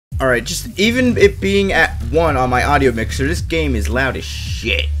Alright, just even it being at 1 on my audio mixer, this game is loud as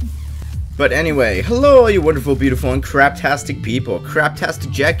shit. But anyway, hello all you wonderful, beautiful, and craptastic people.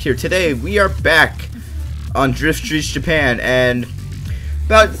 CraptasticJack here. Today, we are back on Drift Streets Japan, and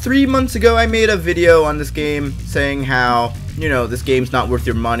about 3 months ago, I made a video on this game saying how, you know, this game's not worth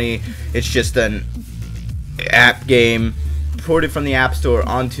your money. It's just an app game ported from the App Store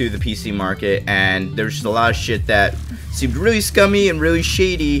onto the PC market, and there's just a lot of shit that seemed really scummy and really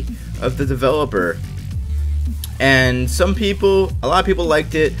shady of the developer. And a lot of people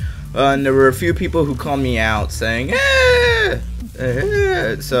liked it, and there were a few people who called me out saying,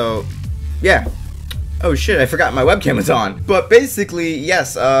 so, yeah. Oh shit, I forgot my webcam was on. But basically,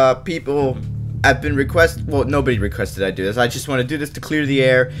 yes, people have been well, nobody requested I do this. I just want to do this to clear the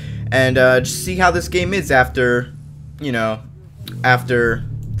air and just see how this game is after, you know, after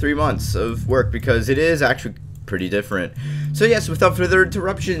 3 months of work, because it is actually pretty different. So yes, without further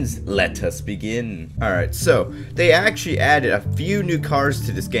interruptions, let us begin. Alright, so they actually added a few new cars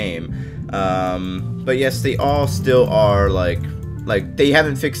to this game. But yes, they all still are like they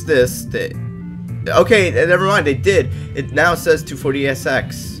haven't fixed this. Okay, never mind, they did. It now says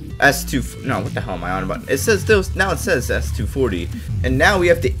 240SX. No, what the hell am I on about? It says now it says S240, and now we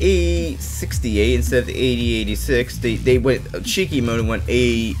have the A68 instead of the 8086. They went cheeky mode and went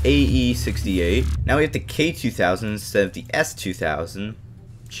AE68. Now we have the K2000 instead of the S2000.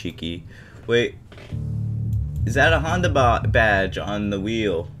 Cheeky. Wait, is that a Honda badge on the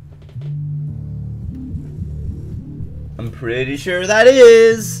wheel? I'm pretty sure that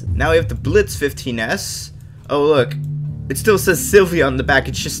is. Now we have the Blitz 15S. Oh look. It still says Sylvia on the back,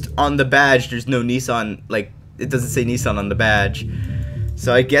 it's just on the badge, there's no Nissan, like, it doesn't say Nissan on the badge.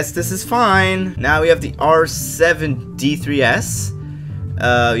 So I guess this is fine. Now we have the R7 D3S.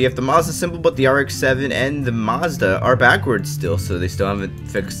 You have the Mazda symbol, but the RX-7 and the Mazda are backwards still, so they still haven't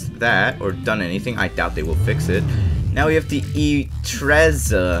fixed that or done anything. I doubt they will fix it. Now we have the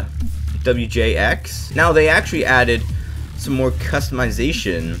E-Trezza WJX. Now they actually added some more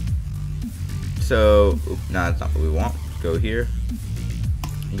customization. So, no, that's not what we want. Go here,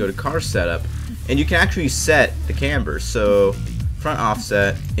 and go to car setup, and you can actually set the camber. So front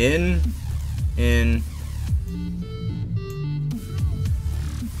offset, in,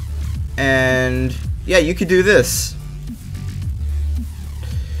 and yeah, you could do this.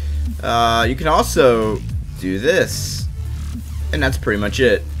 You can also do this, and that's pretty much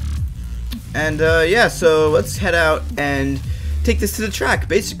it. And yeah, so let's head out and take this to the track.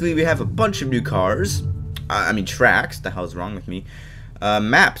 Basically, we have a bunch of new cars. I mean tracks, the hell's wrong with me?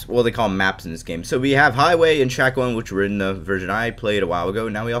 Maps, well they call them maps in this game. So we have Highway and Track 1, which were in the version I played a while ago.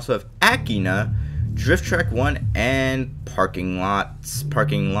 Now we also have Akina, Drift Track 1, and Parking Lots,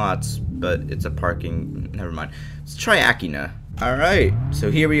 but it's a parking, never mind. Let's try Akina. Alright,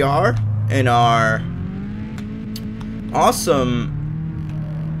 so here we are in our awesome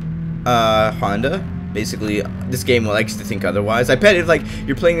Honda. Basically, this game likes to think otherwise. I bet if like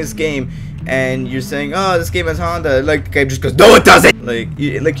you're playing this game and you're saying, "Oh, this game has Honda," like the game just goes, "No, it doesn't." Like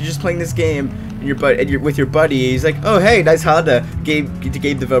you're just playing this game and you're with your buddy. He's like, "Oh, hey, nice Honda." The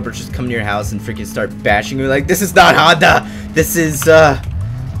game developers just come to your house and freaking start bashing you. Like, this is not Honda. This is the.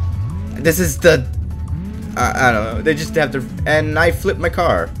 I don't know. They just have to. And I flipped my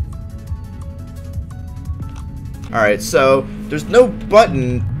car. All right, so there's no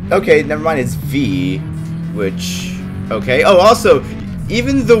button. Okay, never mind, it's V, which, okay. Oh, also,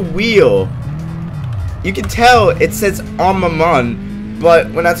 even the wheel, you can tell it says Amaman,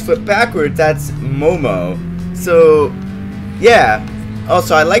 but when that's flipped backward, that's Momo. So, yeah.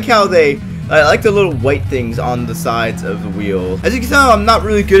 Also, I like how I like the little white things on the sides of the wheel. As you can tell, I'm not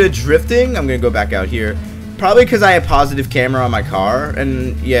really good at drifting. I'm gonna go back out here. Probably because I have positive camera on my car,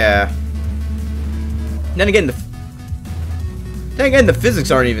 and yeah. Then again, the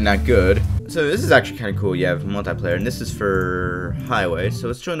physics aren't even that good. So this is actually kind of cool. You have multiplayer, and this is for Highway. So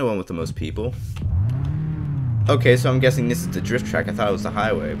let's join the one with the most people. Okay, so I'm guessing this is the drift track. I thought it was the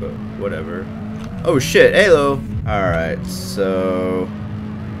Highway, but whatever. Oh shit, hello. All right, so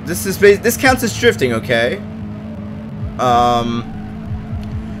this counts as drifting, okay?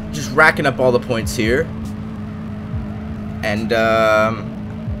 Just racking up all the points here, and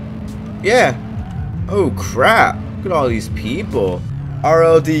yeah. Oh crap. Look at all these people.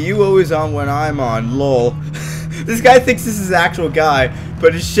 RLD, you always on when I'm on, lol. This guy thinks this is the actual guy,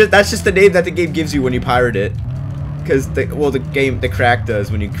 but that's just the name that the game gives you when you pirate it. Because, the crack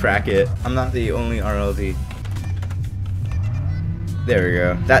does when you crack it. I'm not the only RLD. There we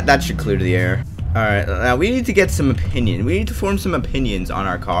go. That should clear the air. Alright, now we need to get some opinion. We need to form some opinions on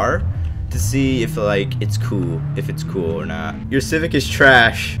our car. to see if like it's cool or not. Your Civic is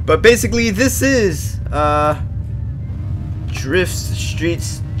trash. But basically this is Drift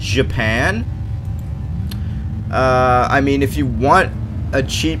Streets Japan. I mean, if you want a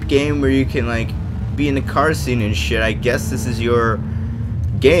cheap game where you can like be in the car scene and shit, I guess this is your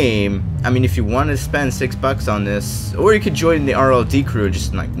game. I mean, if you want to spend $6 on this, or you could join the RLD crew and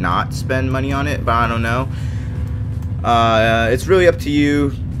just like not spend money on it, but I don't know. It's really up to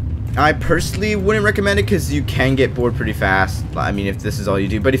you. I personally wouldn't recommend it because you can get bored pretty fast. I mean, if this is all you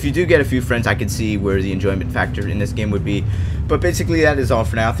do. But if you do get a few friends, I can see where the enjoyment factor in this game would be. But basically, that is all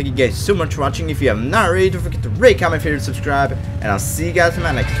for now. Thank you guys so much for watching. If you have not already, don't forget to rate, comment, favorite, subscribe. And I'll see you guys in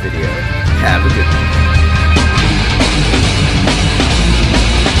my next video. Have a good one.